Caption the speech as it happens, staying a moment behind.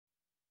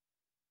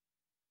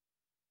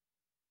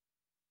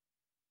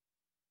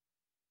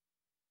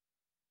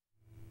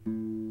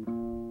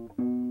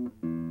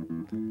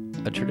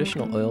A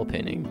traditional oil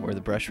painting, where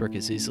the brushwork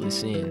is easily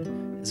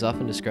seen, is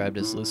often described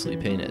as loosely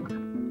painted.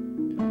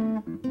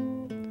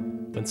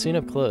 When seen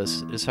up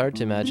close, it is hard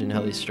to imagine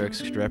how these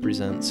strokes could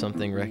represent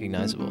something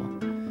recognizable,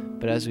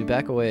 but as we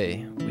back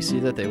away, we see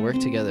that they work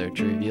together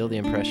to reveal the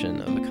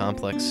impression of a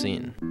complex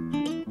scene.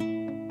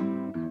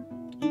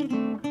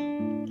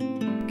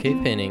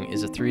 Cave painting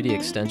is a 3D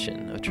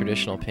extension of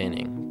traditional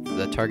painting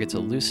that targets a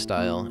loose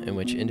style in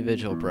which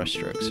individual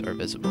brushstrokes are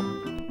visible.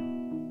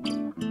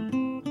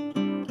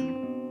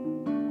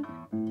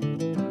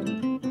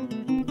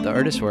 The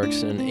artist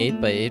works in an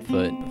 8 by 8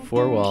 foot,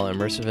 4-wall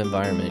immersive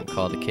environment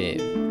called a cave.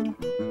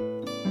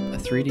 A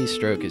 3D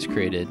stroke is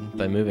created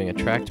by moving a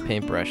tracked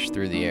paintbrush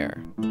through the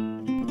air.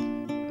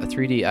 A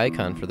 3D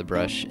icon for the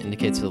brush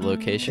indicates the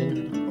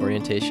location,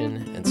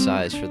 orientation, and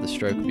size for the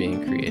stroke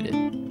being created.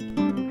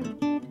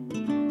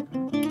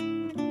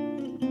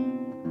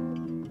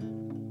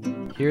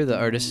 Here the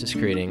artist is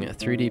creating a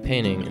 3D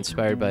painting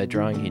inspired by a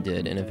drawing he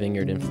did in a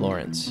vineyard in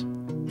Florence.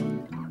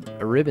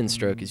 A ribbon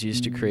stroke is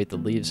used to create the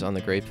leaves on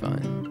the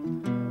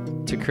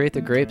grapevine. To create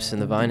the grapes in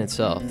the vine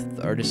itself,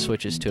 the artist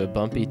switches to a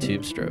bumpy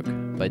tube stroke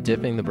by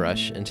dipping the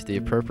brush into the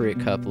appropriate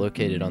cup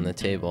located on the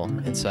table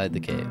inside the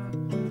cave.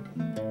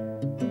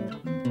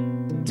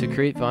 To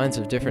create vines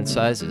of different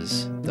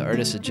sizes, the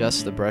artist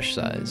adjusts the brush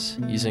size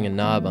using a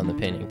knob on the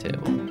painting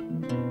table.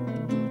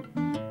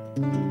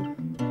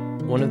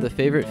 One of the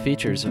favorite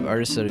features of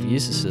artists that have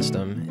used the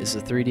system is the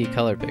 3D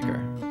color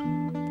picker.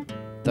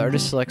 The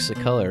artist selects the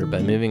color by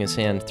moving his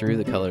hand through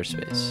the color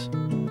space.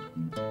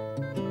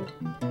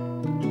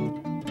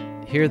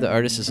 Here the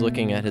artist is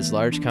looking at his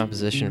large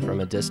composition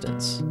from a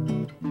distance.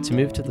 To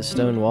move to the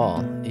stone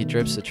wall, he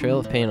drips a trail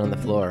of paint on the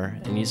floor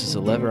and uses a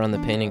lever on the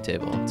painting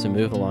table to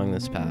move along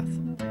this path.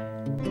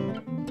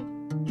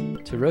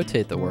 To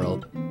rotate the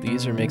world, the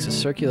user makes a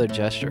circular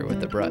gesture with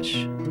the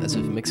brush, as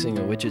if mixing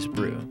a witch's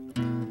brew.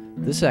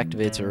 This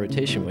activates a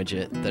rotation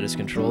widget that is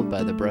controlled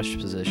by the brush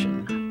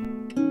position.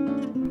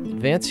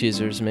 Advanced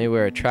users may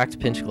wear a tracked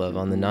pinch glove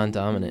on the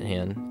non-dominant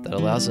hand that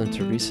allows them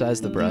to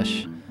resize the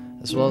brush,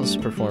 as well as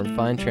perform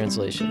fine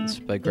translations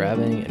by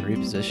grabbing and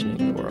repositioning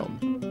the world.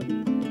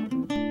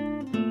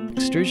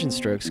 Extrusion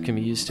strokes can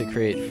be used to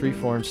create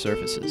free-form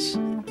surfaces.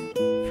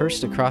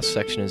 First, a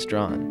cross-section is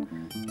drawn,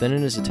 then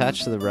it is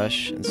attached to the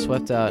brush and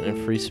swept out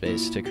in free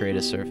space to create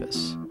a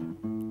surface.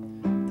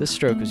 This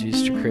stroke was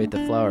used to create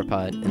the flower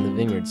pot in the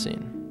vineyard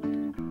scene.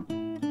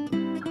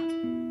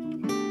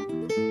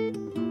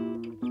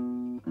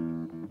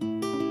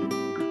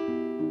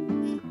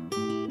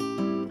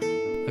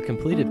 A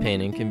completed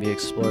painting can be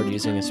explored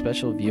using a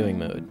special viewing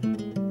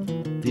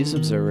mode. These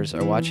observers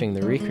are watching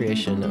the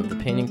recreation of the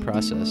painting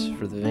process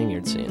for the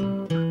vineyard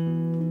scene.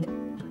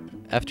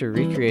 After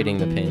recreating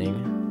the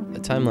painting, a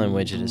timeline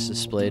widget is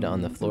displayed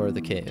on the floor of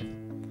the cave.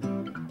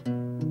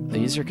 A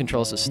user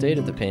controls the state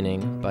of the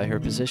painting by her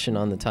position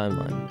on the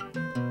timeline.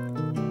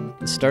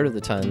 The start of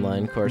the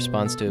timeline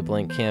corresponds to a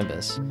blank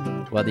canvas,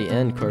 while the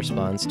end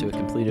corresponds to a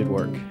completed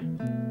work.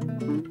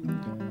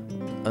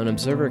 An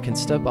observer can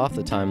step off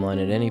the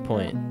timeline at any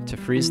point to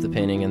freeze the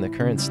painting in the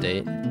current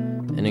state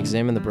and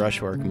examine the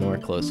brushwork more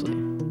closely.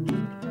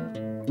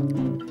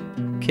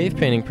 Cave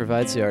painting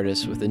provides the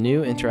artist with a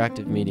new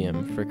interactive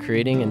medium for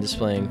creating and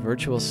displaying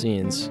virtual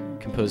scenes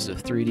composed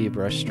of 3D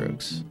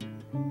brushstrokes.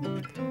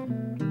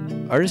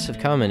 Artists have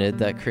commented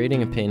that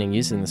creating a painting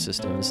using the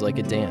system is like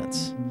a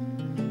dance.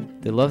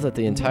 They love that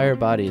the entire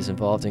body is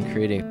involved in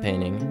creating a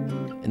painting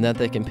and that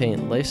they can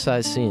paint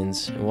life-size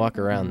scenes and walk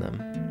around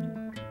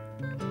them.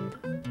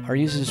 Our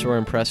users were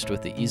impressed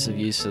with the ease of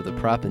use of the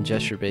prop and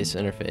gesture-based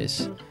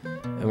interface,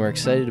 and were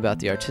excited about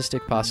the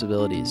artistic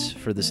possibilities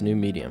for this new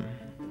medium.